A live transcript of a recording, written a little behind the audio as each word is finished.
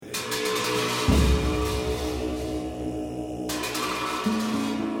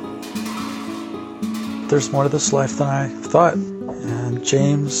there's more to this life than I thought, and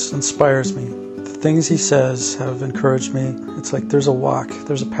James inspires me. The things he says have encouraged me. It's like there's a walk,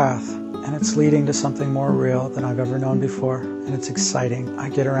 there's a path, and it's leading to something more real than I've ever known before, and it's exciting. I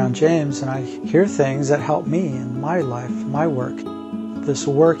get around James and I hear things that help me in my life, my work. This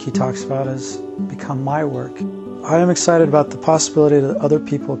work he talks about has become my work. I am excited about the possibility that other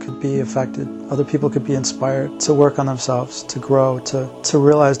people could be affected, other people could be inspired to work on themselves, to grow, to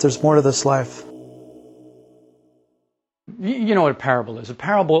realize there's more to this life. You know what a parable is? A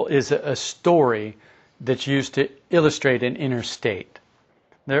parable is a story that's used to illustrate an inner state.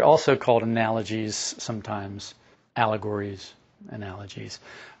 They're also called analogies sometimes, allegories, analogies.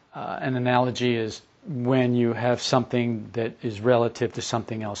 An analogy is when you have something that is relative to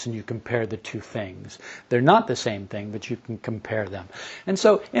something else and you compare the two things. They're not the same thing, but you can compare them. And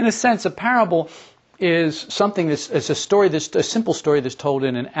so, in a sense, a parable is something that's a story, a simple story that's told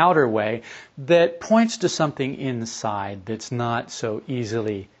in an outer way that points to something inside that's not so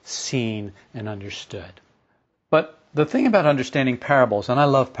easily seen and understood. But the thing about understanding parables, and I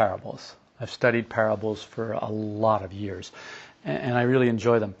love parables, I've studied parables for a lot of years, and I really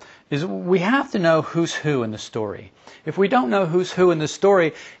enjoy them, is we have to know who's who in the story. If we don't know who's who in the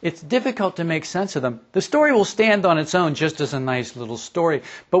story, it's difficult to make sense of them. The story will stand on its own just as a nice little story,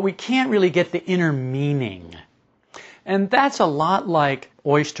 but we can't really get the inner meaning. And that's a lot like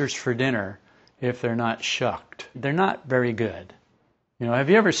oysters for dinner if they're not shucked. They're not very good. You know, have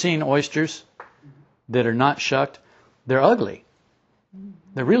you ever seen oysters that are not shucked? They're ugly.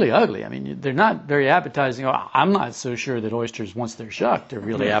 They're really ugly. I mean, they're not very appetizing. I'm not so sure that oysters, once they're shucked, are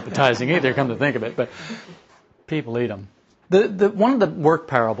really appetizing either, come to think of it. But people eat them. One of the work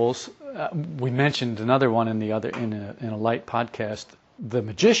parables, we mentioned another one in a light podcast, the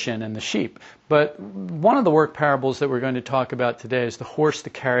magician and the sheep. But one of the work parables that we're going to talk about today is the horse, the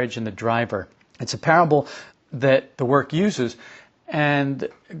carriage, and the driver. It's a parable that the work uses, and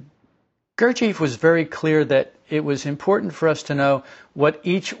Gurdjieff was very clear that it was important for us to know what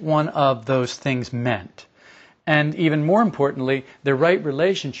each one of those things meant, and even more importantly, the right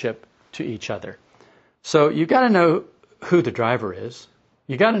relationship to each other. So you got to know who the driver is,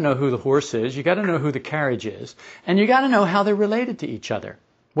 you got to know who the horse is, you got to know who the carriage is, and you got to know how they're related to each other,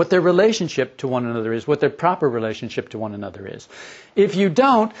 what their relationship to one another is, what their proper relationship to one another is. If you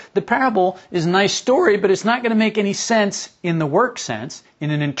don't, the parable is a nice story, but it's not going to make any sense in the work sense,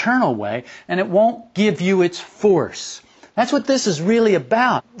 in an internal way, and it won't give you its force. That's what this is really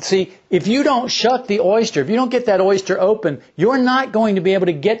about. See, if you don't shuck the oyster, if you don't get that oyster open, you're not going to be able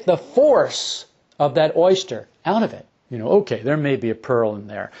to get the force of that oyster out of it. You know, okay, there may be a pearl in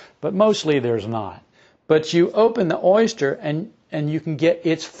there, but mostly there's not. But you open the oyster and you can get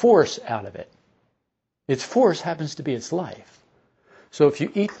its force out of it. Its force happens to be its life. So if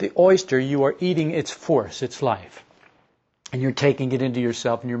you eat the oyster, you are eating its force, its life. And you're taking it into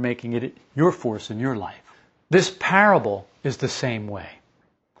yourself and you're making it your force in your life. This parable is the same way.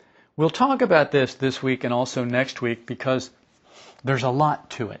 We'll talk about this week and also next week because there's a lot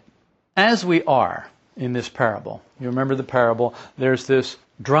to it. As we are in this parable, you remember the parable, there's this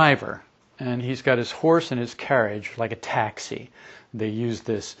driver, and he's got his horse and his carriage like a taxi. They used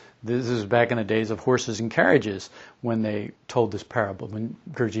this is back in the days of horses and carriages when they told this parable, when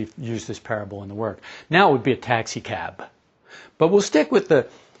Gurdjieff used this parable in the work. Now it would be a taxi cab. But we'll stick with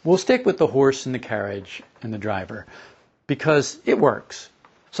the horse and the carriage and the driver because it works.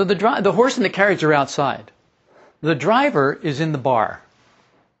 So the horse and the carriage are outside. The driver is in the bar.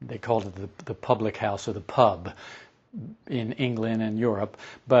 They called it the public house or the pub in England and Europe.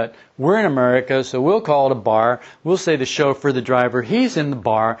 But we're in America, so we'll call it a bar. We'll say the chauffeur, the driver, he's in the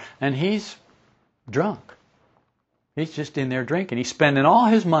bar and he's drunk. He's just in there drinking. He's spending all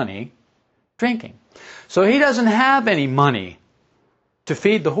his money drinking. So he doesn't have any money to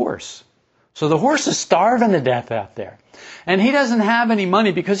feed the horse. So the horse is starving to death out there. And he doesn't have any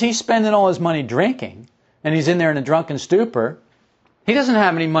money because he's spending all his money drinking. And he's in there in a drunken stupor. He doesn't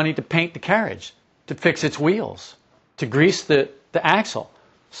have any money to paint the carriage, to fix its wheels, to grease the axle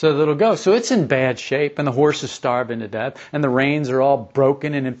so that it'll go. So it's in bad shape and the horse is starving to death and the reins are all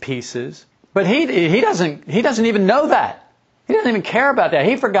broken and in pieces. But he doesn't even know that. He doesn't even care about that.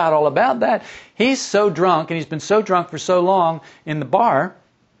 He forgot all about that. He's so drunk and he's been so drunk for so long in the bar,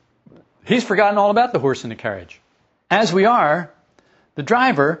 he's forgotten all about the horse and the carriage. As we are, the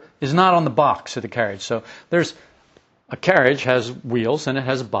driver is not on the box of the carriage. So there's a carriage has wheels and it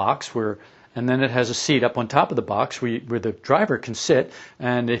has a box and then it has a seat up on top of the box where the driver can sit,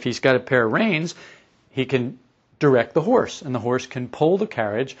 and if he's got a pair of reins, he can direct the horse, and the horse can pull the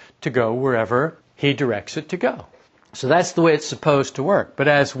carriage to go wherever he directs it to go. So that's the way it's supposed to work. But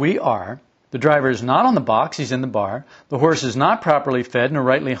as we are, The driver is not on the box, he's in the bar. The horse is not properly fed nor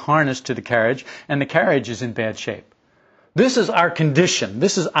rightly harnessed to the carriage, and the carriage is in bad shape. This is our condition.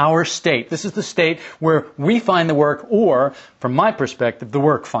 This is our state. This is the state where we find the work, or, from my perspective, the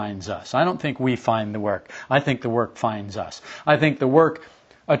work finds us. I don't think we find the work. I think the work finds us. I think the work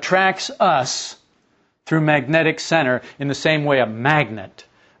attracts us through magnetic center in the same way a magnet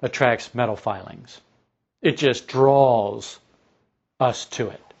attracts metal filings. It just draws us to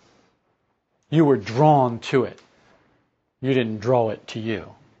it. You were drawn to it. You didn't draw it to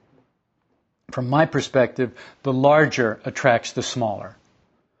you. From my perspective, the larger attracts the smaller.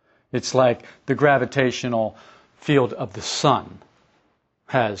 It's like the gravitational field of the sun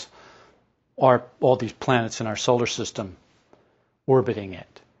has all these planets in our solar system orbiting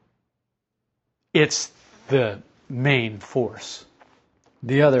it. It's the main force.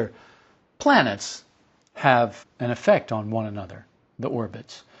 The other planets have an effect on one another, the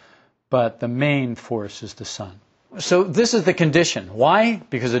orbits. But the main force is the sun. So this is the condition. Why?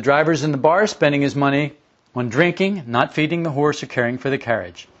 Because the driver's in the bar spending his money on drinking, not feeding the horse or caring for the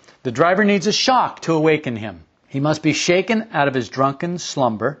carriage. The driver needs a shock to awaken him. He must be shaken out of his drunken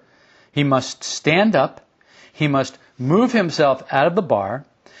slumber. He must stand up. He must move himself out of the bar.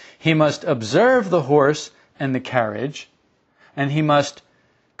 He must observe the horse and the carriage. And he must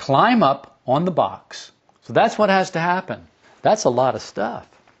climb up on the box. So that's what has to happen. That's a lot of stuff.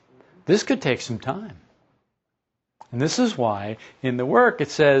 This could take some time. And this is why in the work it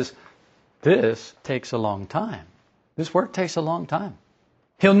says, this takes a long time. This work takes a long time.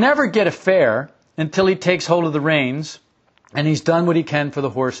 He'll never get a fare until he takes hold of the reins and he's done what he can for the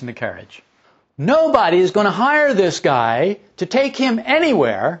horse and the carriage. Nobody is going to hire this guy to take him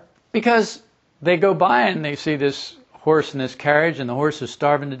anywhere because they go by and they see this horse and this carriage, and the horse is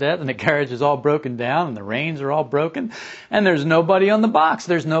starving to death, and the carriage is all broken down, and the reins are all broken, and there's nobody on the box.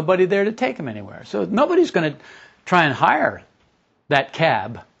 There's nobody there to take him anywhere. So nobody's going to try and hire that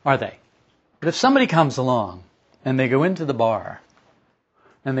cab, are they? But if somebody comes along, and they go into the bar,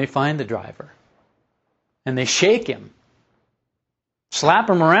 and they find the driver, and they shake him, slap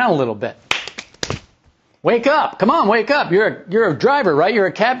him around a little bit, wake up! Come on, wake up! You're a driver, right? You're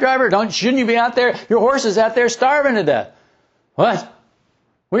a cab driver. Shouldn't you be out there? Your horse is out there starving to death. What?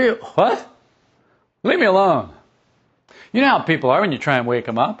 What? Leave me alone. You know how people are when you try and wake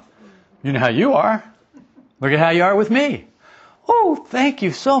them up. You know how you are. Look at how you are with me. Oh, thank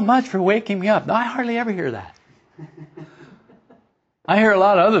you so much for waking me up. No, I hardly ever hear that. I hear a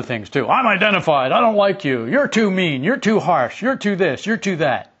lot of other things too. I'm identified. I don't like you. You're too mean. You're too harsh. You're too this. You're too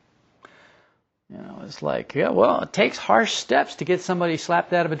that. You know, it's like, yeah, well, it takes harsh steps to get somebody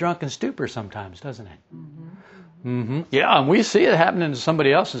slapped out of a drunken stupor sometimes, doesn't it? Mm-hmm. Yeah, and we see it happening to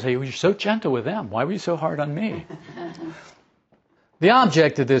somebody else and say, well, you're so gentle with them. Why were you so hard on me? The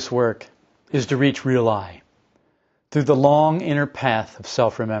object of this work is to reach real I through the long inner path of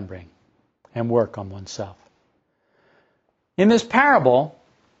self-remembering and work on oneself. In this parable,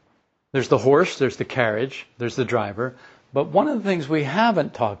 there's the horse, there's the carriage, there's the driver, but one of the things we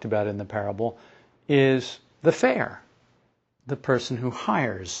haven't talked about in the parable is the fare, the person who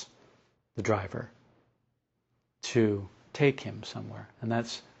hires the driver to take him somewhere, and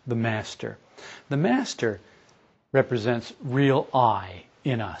that's the master. The master represents real I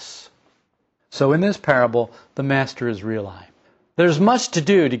in us. So in this parable, the master is real I. There's much to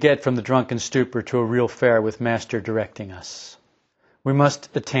do to get from the drunken stupor to a real fare with master directing us. We must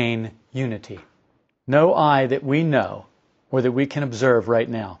attain unity. No I that we know or that we can observe right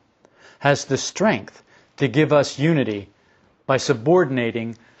now has the strength to give us unity by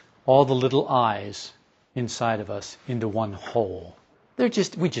subordinating all the little I's inside of us into one whole. We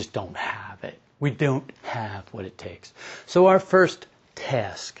just don't have it. We don't have what it takes. So our first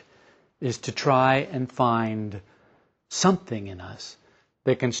task is to try and find something in us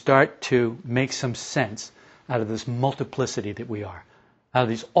that can start to make some sense out of this multiplicity that we are, out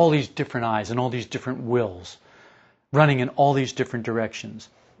of all these different I's and all these different wills, running in all these different directions.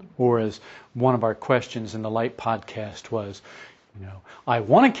 Or as one of our questions in the Light podcast was, I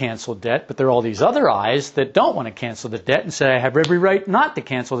want to cancel debt, but there are all these other I's that don't want to cancel the debt and say I have every right not to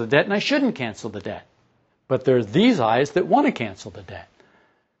cancel the debt and I shouldn't cancel the debt. But there are these I's that want to cancel the debt.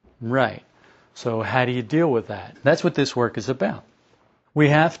 Right. So how do you deal with that? That's what this work is about. We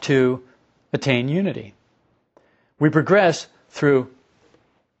have to attain unity. We progress through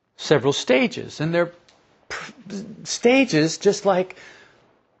several stages, and they're stages just like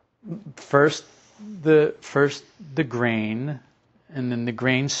first the grain, and then the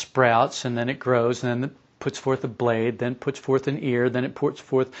grain sprouts, and then it grows, and then it puts forth a blade, then puts forth an ear, then it puts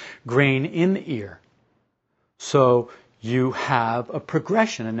forth grain in the ear. So you have a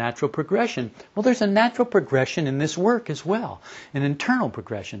progression, a natural progression. Well, there's a natural progression in this work as well, an internal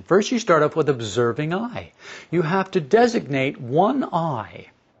progression. First, you start off with observing eye. You have to designate one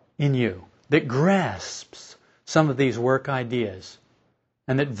eye in you that grasps some of these work ideas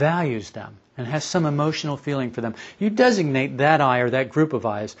and that values them and has some emotional feeling for them. You designate that eye or that group of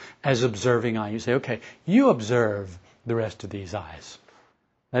eyes as observing eye. You say, okay, you observe the rest of these eyes.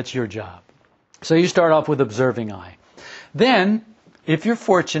 That's your job. So you start off with observing eye. Then, if you're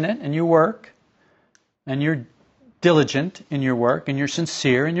fortunate and you work and you're diligent in your work and you're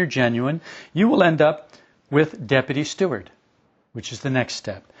sincere and you're genuine, you will end up with deputy steward, which is the next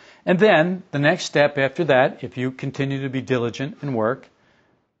step. And then, the next step after that, if you continue to be diligent and work,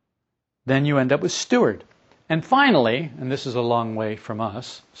 then you end up with steward. And finally, and this is a long way from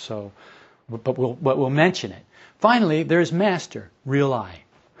us, but we'll mention it. Finally, there's master, real eye,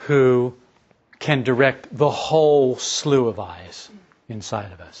 who can direct the whole slew of eyes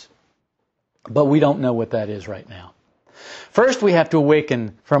inside of us. But we don't know what that is right now. First, we have to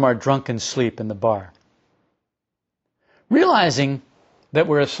awaken from our drunken sleep in the bar, realizing that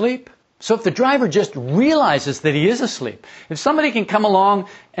we're asleep. So if the driver just realizes that he is asleep, if somebody can come along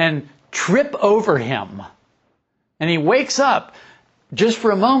and trip over him, and he wakes up just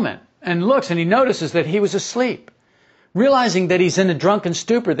for a moment and looks and he notices that he was asleep, realizing that he's in a drunken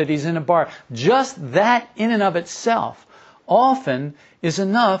stupor, that he's in a bar, just that in and of itself often is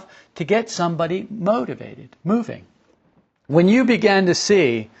enough to get somebody motivated, moving. When you began to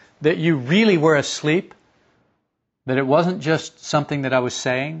see that you really were asleep, that it wasn't just something that I was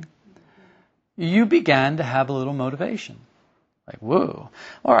saying, you began to have a little motivation. Like, whoa.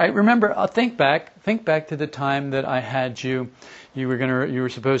 All right, remember, think back to the time that I had you were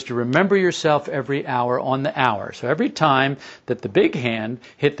supposed to remember yourself every hour on the hour. So every time that the big hand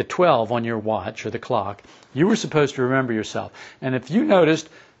hit the 12 on your watch or the clock, you were supposed to remember yourself. And if you noticed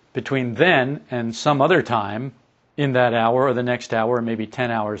between then and some other time in that hour or the next hour or maybe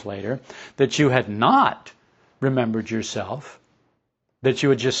 10 hours later that you had not remembered yourself, that you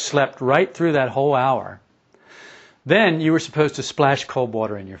had just slept right through that whole hour, then you were supposed to splash cold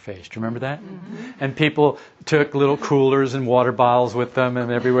water in your face. Do you remember that? Mm-hmm. And people took little coolers and water bottles with them,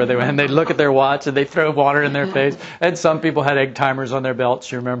 and everywhere they went, and they'd look at their watch and they'd throw water in their face. And some people had egg timers on their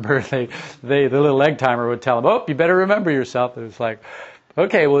belts. You remember? The little egg timer would tell them, "Oh, you better remember yourself." It was like,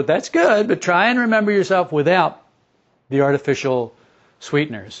 okay, well, that's good, but try and remember yourself without the artificial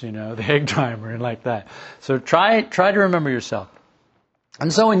sweeteners, the egg timer and like that. So try to remember yourself.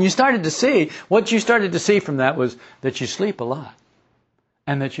 And so when you started to see, what you started to see from that was that you sleep a lot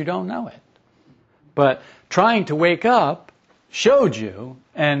and that you don't know it. But trying to wake up showed you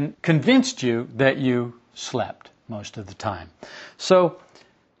and convinced you that you slept most of the time. So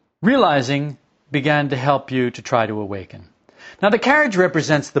realizing began to help you to try to awaken. Now the carriage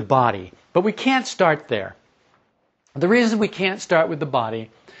represents the body, but we can't start there. The reason we can't start with the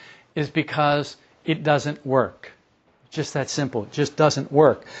body is because it doesn't work. Just that simple. It just doesn't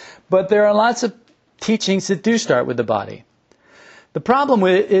work. But there are lots of teachings that do start with the body. The problem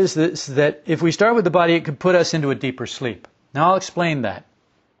with it is that if we start with the body, it could put us into a deeper sleep. Now I'll explain that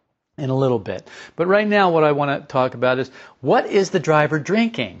in a little bit. But right now what I want to talk about is, what is the driver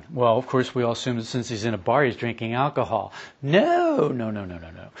drinking? Well, of course, we all assume that since he's in a bar, he's drinking alcohol. No.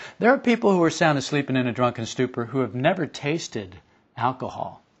 There are people who are sound asleep and in a drunken stupor who have never tasted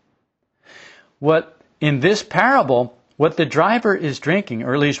alcohol. In this parable, what the driver is drinking,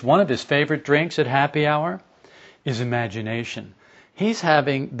 or at least one of his favorite drinks at happy hour, is imagination. He's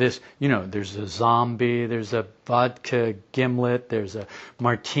having this, there's a zombie, there's a vodka gimlet, there's a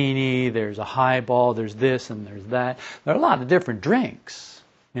martini, there's a highball, there's this and there's that. There are a lot of different drinks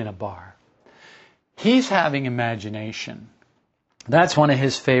in a bar. He's having imagination. That's one of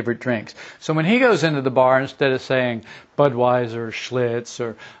his favorite drinks. So when he goes into the bar, instead of saying Budweiser or Schlitz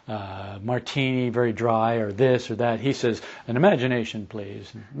or martini, very dry, or this or that, he says, "An imagination,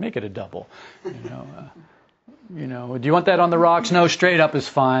 please. Make it a double." Do you want that on the rocks? No, straight up is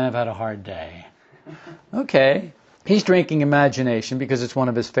fine. I've had a hard day. Okay. He's drinking imagination because it's one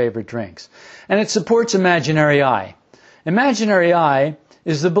of his favorite drinks. And it supports imaginary I. Imaginary I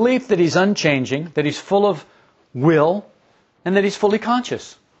is the belief that he's unchanging, that he's full of will, and that he's fully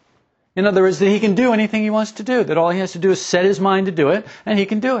conscious. In other words, that he can do anything he wants to do, that all he has to do is set his mind to do it, and he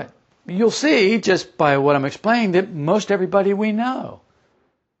can do it. You'll see, just by what I'm explaining, that most everybody we know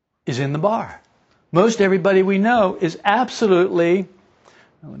is in the bar. Most everybody we know is absolutely,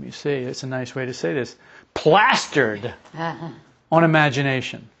 let me see, it's a nice way to say this, plastered on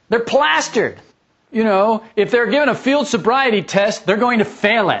imagination. They're plastered. If they're given a field sobriety test, they're going to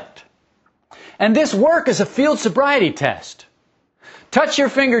fail it. And this work is a field sobriety test. Touch your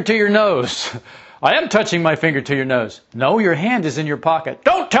finger to your nose. I am touching my finger to your nose. No, your hand is in your pocket.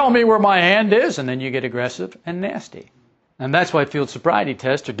 Don't tell me where my hand is. And then you get aggressive and nasty. And that's why field sobriety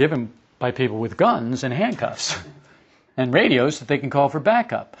tests are given by people with guns and handcuffs and radios that they can call for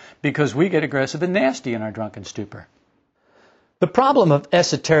backup, because we get aggressive and nasty in our drunken stupor. The problem of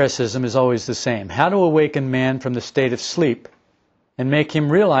esotericism is always the same. How to awaken man from the state of sleep and make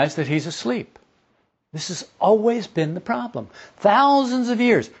him realize that he's asleep. This has always been the problem. Thousands of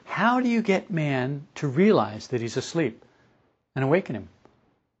years. How do you get man to realize that he's asleep and awaken him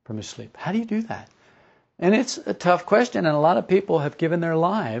from his sleep? How do you do that? And it's a tough question, and a lot of people have given their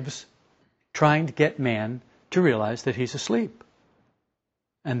lives trying to get man to realize that he's asleep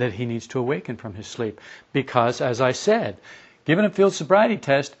and that he needs to awaken from his sleep. Because, as I said, given a field sobriety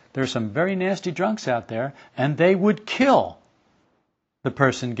test, there are some very nasty drunks out there, and they would kill the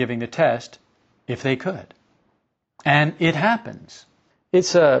person giving the test if they could. And it happens.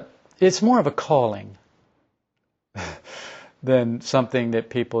 It's more of a calling than something that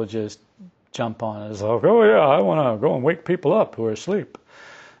people just jump on as, oh yeah, I want to go and wake people up who are asleep.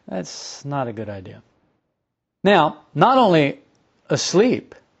 That's not a good idea. Now, not only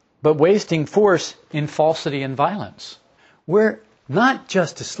asleep, but wasting force in falsity and violence. We're not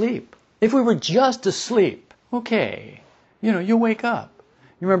just asleep. If we were just asleep, okay, you wake up.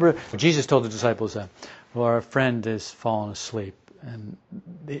 You remember Jesus told the disciples, well, our friend has fallen asleep, and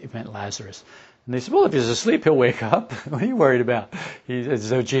they meant Lazarus. And they said, well, if he's asleep, he'll wake up. What are you worried about?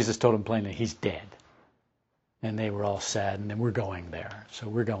 So Jesus told them plainly, he's dead. And they were all sad, and then we're going there. So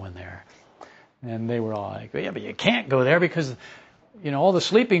we're going there. And they were all like, yeah, but you can't go there because, all the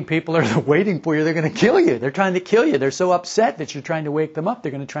sleeping people are waiting for you. They're going to kill you. They're trying to kill you. They're so upset that you're trying to wake them up.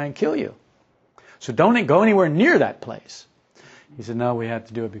 They're going to try and kill you. So don't go anywhere near that place. He said, no, we have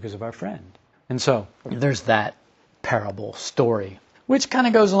to do it because of our friend. And so there's that parable story, which kind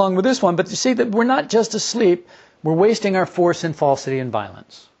of goes along with this one. But you see that we're not just asleep. We're wasting our force in falsity and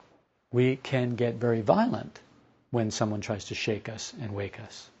violence. We can get very violent when someone tries to shake us and wake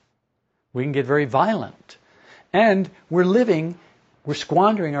us. We can get very violent. And we're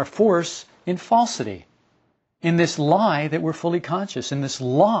squandering our force in falsity, in this lie that we're fully conscious, in this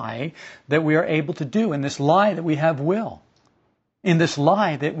lie that we are able to do, in this lie that we have will, in this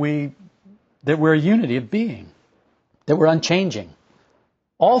lie that we're a unity of being, that we're unchanging.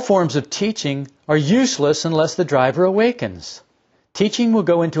 All forms of teaching are useless unless the driver awakens. Teaching will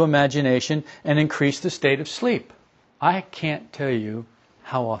go into imagination and increase the state of sleep. I can't tell you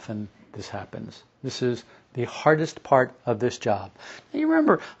how often this happens. This is the hardest part of this job. Now, you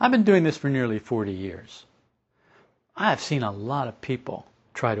remember, I've been doing this for nearly 40 years. I've seen a lot of people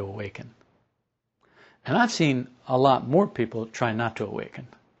try to awaken. And I've seen a lot more people try not to awaken.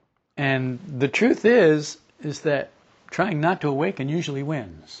 And the truth is that trying not to awaken usually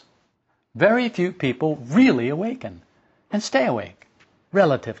wins. Very few people really awaken and stay awake,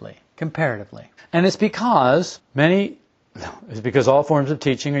 relatively, comparatively. And it's because all forms of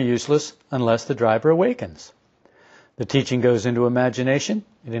teaching are useless unless the driver awakens. The teaching goes into imagination,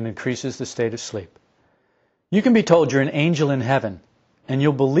 and it increases the state of sleep. You can be told you're an angel in heaven, and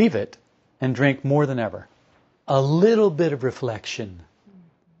you'll believe it and drink more than ever. A little bit of reflection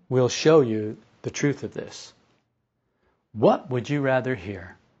will show you the truth of this. What would you rather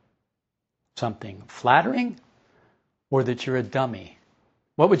hear? Something flattering, or that you're a dummy?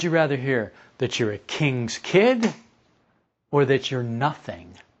 What would you rather hear? That you're a king's kid, or that you're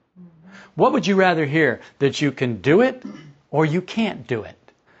nothing? What would you rather hear? That you can do it, or you can't do it?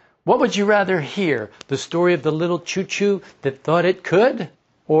 What would you rather hear? The story of the little choo-choo that thought it could,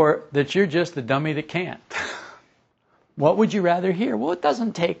 or that you're just the dummy that can't? What would you rather hear? Well, it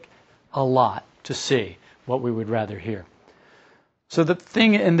doesn't take a lot to see what we would rather hear. So the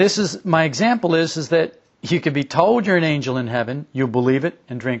thing, and this is my example, is that you can be told you're an angel in heaven, you'll believe it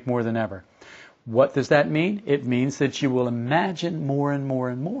and drink more than ever. What does that mean? It means that you will imagine more and more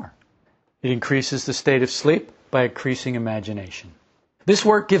and more. It increases the state of sleep by increasing imagination. This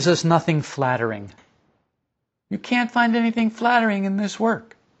work gives us nothing flattering. You can't find anything flattering in this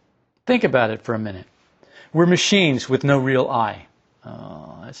work. Think about it for a minute. We're machines with no real eye.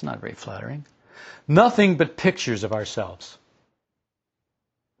 Oh, that's not very flattering. Nothing but pictures of ourselves.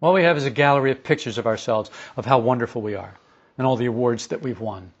 All we have is a gallery of pictures of ourselves, of how wonderful we are, and all the awards that we've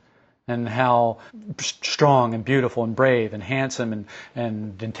won, and how strong and beautiful and brave and handsome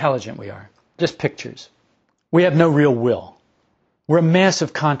and intelligent we are. Just pictures. We have no real will. We're a mass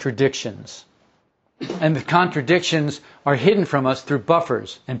of contradictions. And the contradictions are hidden from us through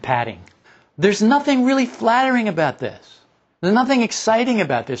buffers and padding. There's nothing really flattering about this. There's nothing exciting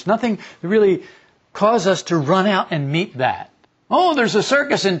about this. Nothing really caused us to run out and meet that. Oh, there's a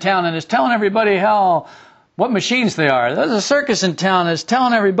circus in town and it's telling everybody what machines they are. There's a circus in town and it's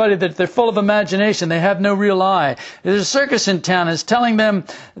telling everybody that they're full of imagination. They have no real eye. There's a circus in town and it's telling them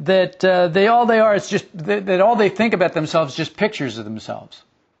that all they think about themselves is just pictures of themselves.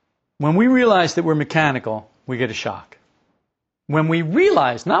 When we realize that we're mechanical, we get a shock. When we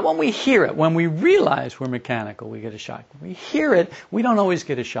realize, not when we hear it, when we realize we're mechanical, we get a shock. When we hear it, we don't always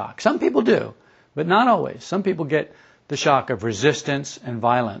get a shock. Some people do, but not always. Some people get the shock of resistance and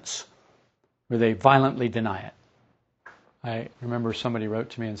violence, where they violently deny it. I remember somebody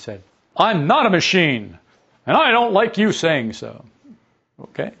wrote to me and said, "I'm not a machine, and I don't like you saying so."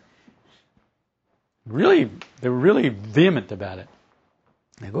 Okay? They were really vehement about it.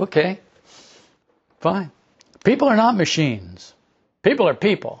 I go, okay, fine. People are not machines. People are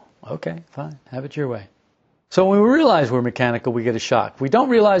people. Okay, fine. Have it your way. So when we realize we're mechanical, we get a shock. If we don't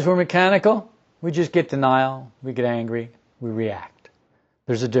realize we're mechanical, we just get denial, we get angry, we react.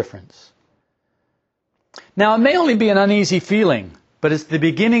 There's a difference. Now, it may only be an uneasy feeling, but it's the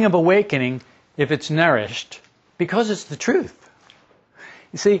beginning of awakening if it's nourished, because it's the truth.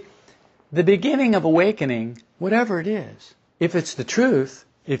 You see, the beginning of awakening, whatever it is, if it's the truth,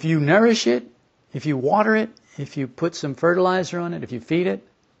 if you nourish it, if you water it, if you put some fertilizer on it, if you feed it,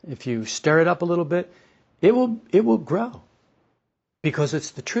 if you stir it up a little bit, it will grow, because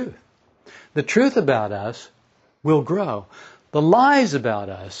it's the truth. The truth about us will grow. The lies about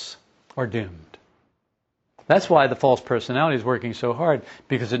us are doomed. That's why the false personality is working so hard,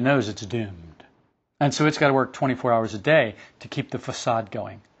 because it knows it's doomed. And so it's got to work 24 hours a day to keep the facade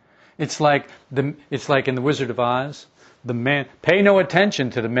going. It's like in The Wizard of Oz. The man, pay no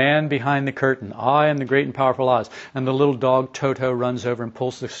attention to the man behind the curtain. I am the great and powerful Oz. And the little dog Toto runs over and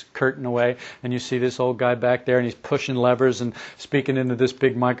pulls the curtain away. And you see this old guy back there, and he's pushing levers and speaking into this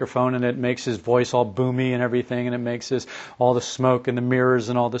big microphone, and it makes his voice all boomy and everything, and it makes all the smoke and the mirrors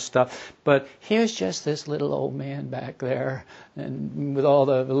and all this stuff. But here's just this little old man back there, and with all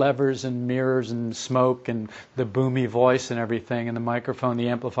the levers and mirrors and smoke and the boomy voice and everything, and the microphone, the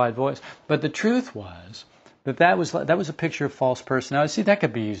amplified voice. But the truth was that was a picture of false personality. See, that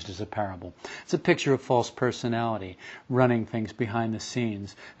could be used as a parable. It's a picture of false personality running things behind the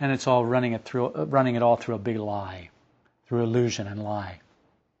scenes, and it's all running it all through a big lie, through illusion and lie.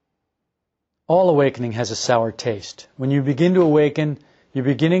 All awakening has a sour taste. When you begin to awaken, you're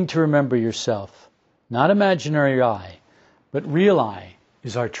beginning to remember yourself. Not imaginary I, but real I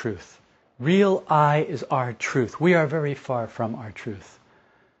is our truth. Real I is our truth. We are very far from our truth,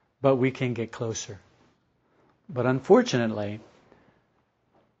 but we can get closer. But unfortunately,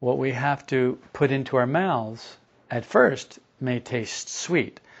 what we have to put into our mouths at first may taste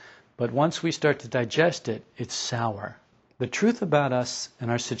sweet, but once we start to digest it, it's sour. The truth about us and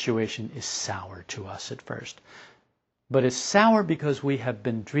our situation is sour to us at first. But it's sour because we have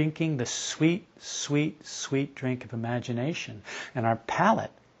been drinking the sweet, sweet, sweet drink of imagination. And our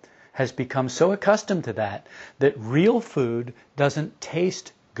palate has become so accustomed to that real food doesn't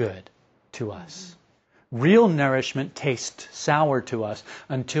taste good to us. Real nourishment tastes sour to us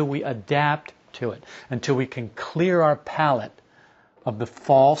until we adapt to it, until we can clear our palate of the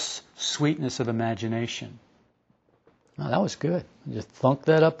false sweetness of imagination. Oh, that was good. I just thunked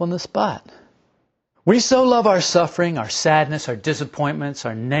that up on the spot. We so love our suffering, our sadness, our disappointments,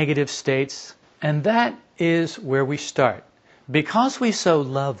 our negative states, and that is where we start. Because we so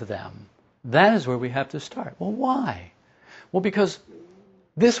love them, that is where we have to start. Well, why? Well, because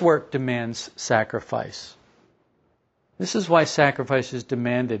this work demands sacrifice. This is why sacrifice is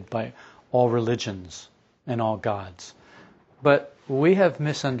demanded by all religions and all gods. But we have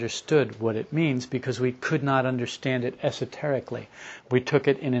misunderstood what it means because we could not understand it esoterically. We took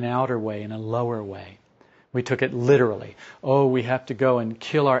it in an outer way, in a lower way. We took it literally. Oh, we have to go and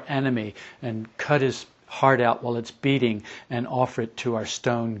kill our enemy and cut his heart out while it's beating and offer it to our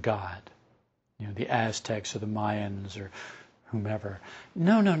stone god. The Aztecs or the Mayans or whomever.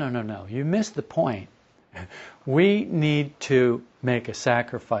 No. You missed the point. We need to make a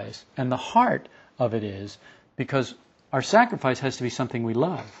sacrifice. And the heart of it is because our sacrifice has to be something we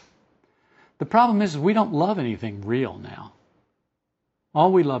love. The problem is we don't love anything real now.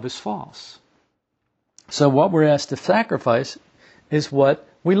 All we love is false. So what we're asked to sacrifice is what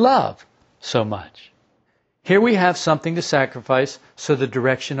we love so much. Here we have something to sacrifice so the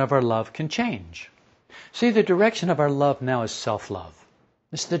direction of our love can change. See, the direction of our love now is self-love.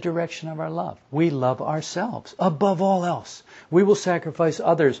 It's the direction of our love. We love ourselves above all else. We will sacrifice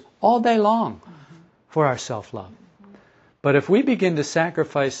others all day long for our self-love. But if we begin to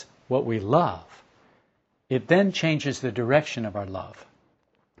sacrifice what we love, it then changes the direction of our love.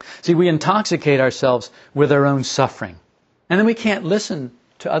 See, we intoxicate ourselves with our own suffering, and then we can't listen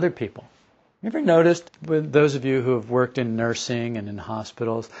to other people. You ever noticed, with those of you who have worked in nursing and in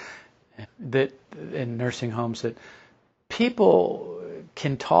hospitals, that in nursing homes, that people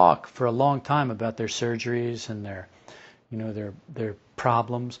can talk for a long time about their surgeries and their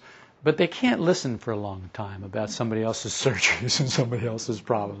problems, but they can't listen for a long time about somebody else's surgeries and somebody else's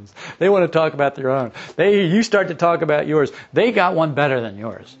problems. They want to talk about their own. You start to talk about yours. They got one better than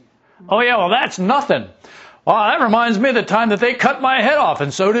yours. Oh yeah, well that's nothing. Oh, that reminds me of the time that they cut my head off,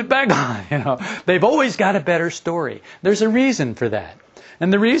 and so did Begon. They've always got a better story. There's a reason for that.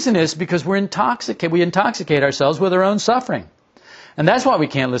 And the reason is because we intoxicate ourselves with our own suffering. And that's why we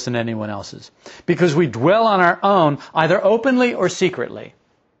can't listen to anyone else's. Because we dwell on our own, either openly or secretly.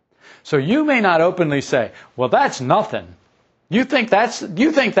 So you may not openly say, well, that's nothing. You think that's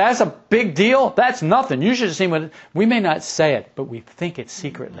a big deal? That's nothing. You should have seen what... We may not say it, but we think it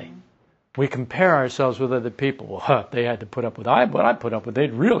secretly. We compare ourselves with other people. Well, they had to put up with what I put up with.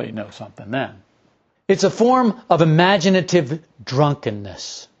 They'd really know something then. It's a form of imaginative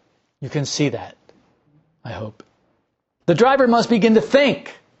drunkenness. You can see that, I hope. The driver must begin to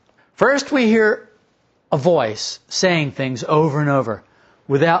think. First, we hear a voice saying things over and over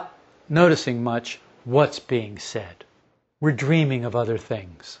without noticing much what's being said. We're dreaming of other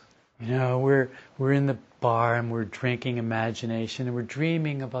things. We're in the bar and we're drinking imagination and we're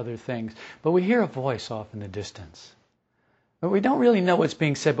dreaming of other things. But we hear a voice off in the distance. But we don't really know what's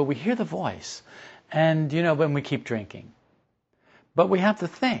being said, but we hear the voice. And, when we keep drinking. But we have to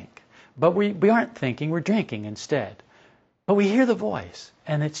think. But we aren't thinking, we're drinking instead. But we hear the voice.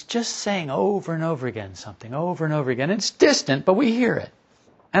 And it's just saying over and over again something, over and over again. It's distant, but we hear it.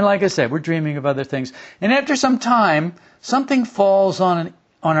 And like I said, we're dreaming of other things. And after some time, something falls on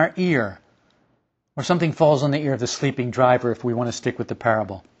our ear. Or something falls on the ear of the sleeping driver, if we want to stick with the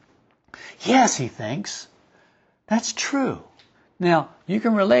parable. Yes, he thinks. That's true. Now, you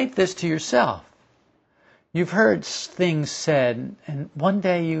can relate this to yourself. You've heard things said, and one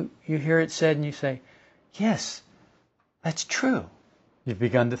day you hear it said and you say, yes, that's true. You've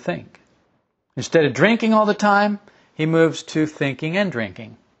begun to think. Instead of drinking all the time, he moves to thinking and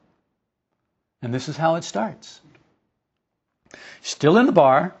drinking. And this is how it starts. Still in the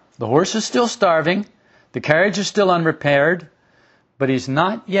bar, the horse is still starving, the carriage is still unrepaired, but he's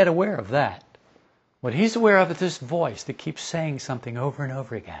not yet aware of that. What he's aware of is this voice that keeps saying something over and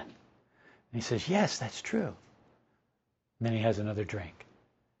over again. And he says, yes, that's true. And then he has another drink.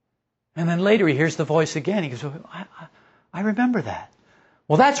 And then later he hears the voice again. He goes, I remember that.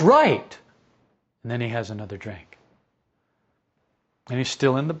 Well, that's right. And then he has another drink. And he's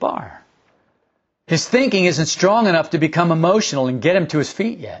still in the bar. His thinking isn't strong enough to become emotional and get him to his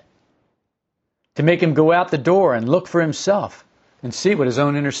feet yet. To make him go out the door and look for himself and see what his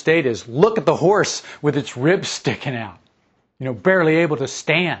own inner state is. Look at the horse with its ribs sticking out, barely able to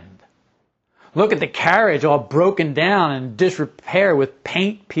stand. Look at the carriage all broken down and disrepair with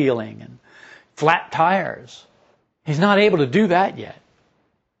paint peeling and flat tires. He's not able to do that yet.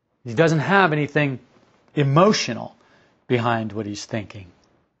 He doesn't have anything emotional behind what he's thinking.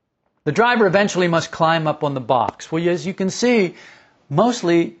 The driver eventually must climb up on the box. Well, as you can see,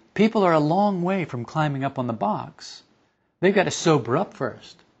 mostly people are a long way from climbing up on the box. They've got to sober up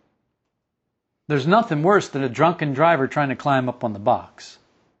first. There's nothing worse than a drunken driver trying to climb up on the box.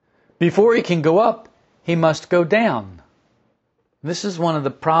 Before he can go up, he must go down. This is one of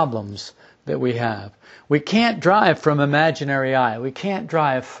the problems that we have. We can't drive from imaginary I. We can't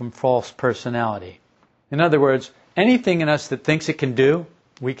drive from false personality. In other words, anything in us that thinks it can do,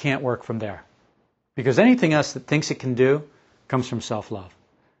 we can't work from there. Because anything in us that thinks it can do comes from self-love.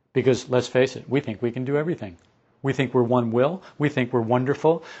 Because, let's face it, we think we can do everything. We think we're one will. We think we're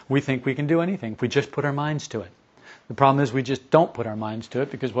wonderful. We think we can do anything if we just put our minds to it. The problem is we just don't put our minds to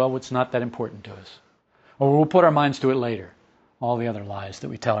it because, well, it's not that important to us. Or we'll put our minds to it later. All the other lies that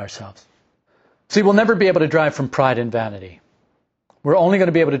we tell ourselves. See, we'll never be able to drive from pride and vanity. We're only going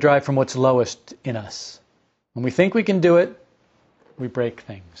to be able to drive from what's lowest in us. When we think we can do it, we break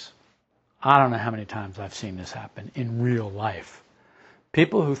things. I don't know how many times I've seen this happen in real life.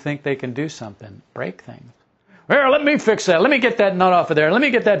 People who think they can do something break things. Here, let me fix that. Let me get that nut off of there. Let me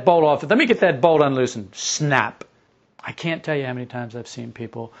get that bolt off. Let me get that bolt unloosened. Snap. I can't tell you how many times I've seen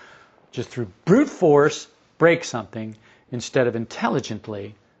people just through brute force break something instead of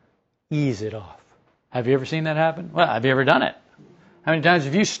intelligently ease it off. Have you ever seen that happen? Well, have you ever done it? How many times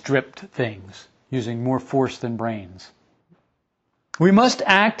have you stripped things using more force than brains? We must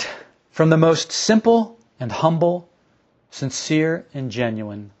act from the most simple and humble, sincere and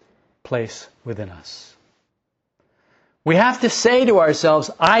genuine place within us. We have to say to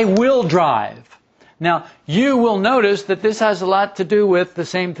ourselves, I will drive. Now, you will notice that this has a lot to do with the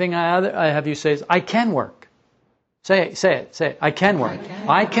same thing I have you say is, I can work. Say it. I can work.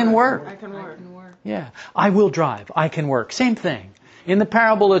 I can work. I can work. Yeah. I will drive. I can work. Same thing. In the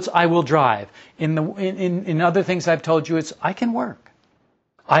parable, it's I will drive. In other things I've told you, it's I can work.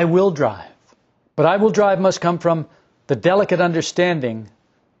 I will drive. But I will drive must come from the delicate understanding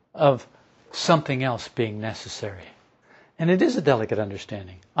of something else being necessary. And it is a delicate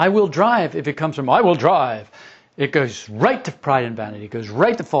understanding. I will drive, if it comes from I will drive, it goes right to pride and vanity. It goes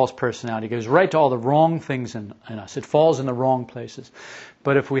right to false personality. It goes right to all the wrong things in us. It falls in the wrong places.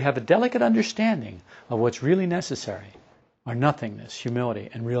 But if we have a delicate understanding of what's really necessary, our nothingness, humility,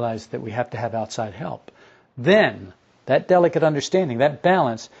 and realize that we have to have outside help, then that delicate understanding, that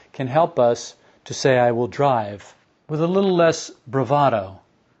balance, can help us to say I will drive with a little less bravado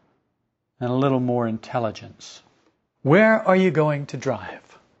and a little more intelligence. Where are you going to drive?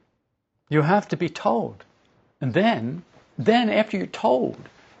 You have to be told. And then after you're told,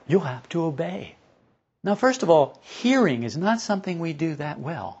 you'll have to obey. Now, first of all, hearing is not something we do that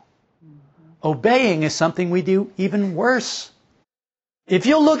well. Obeying is something we do even worse. If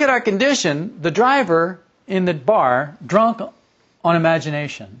you look at our condition, the driver in the bar, drunk on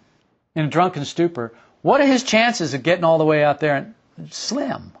imagination, in a drunken stupor, what are his chances of getting all the way out there?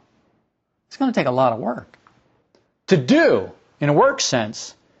 Slim. It's going to take a lot of work. To do, in a work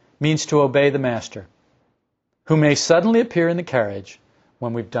sense, means to obey the master, who may suddenly appear in the carriage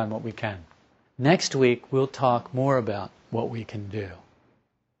when we've done what we can. Next week, we'll talk more about what we can do.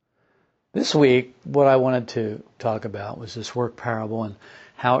 This week, what I wanted to talk about was this work parable and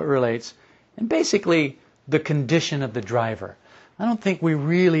how it relates, and basically the condition of the driver. I don't think we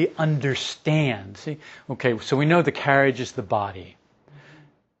really understand. See, okay, so we know the carriage is the body,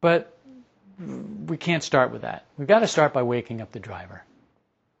 but we can't start with that. We've got to start by waking up the driver.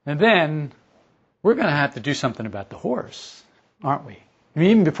 And then we're going to have to do something about the horse, aren't we? I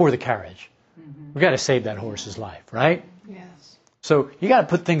mean, even before the carriage. We've got to save that horse's life, right? Yes. So you got to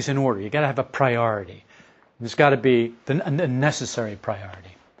put things in order. You got to have a priority. There's got to be a necessary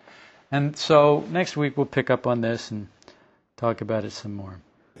priority. And so next week we'll pick up on this and talk about it some more.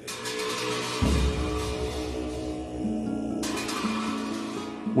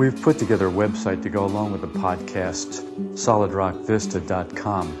 We've put together a website to go along with the podcast,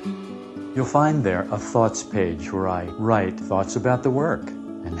 solidrockvista.com. You'll find there a thoughts page where I write thoughts about the work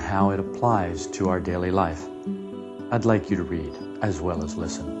and how it applies to our daily life. I'd like you to read as well as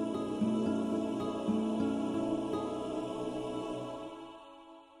listen.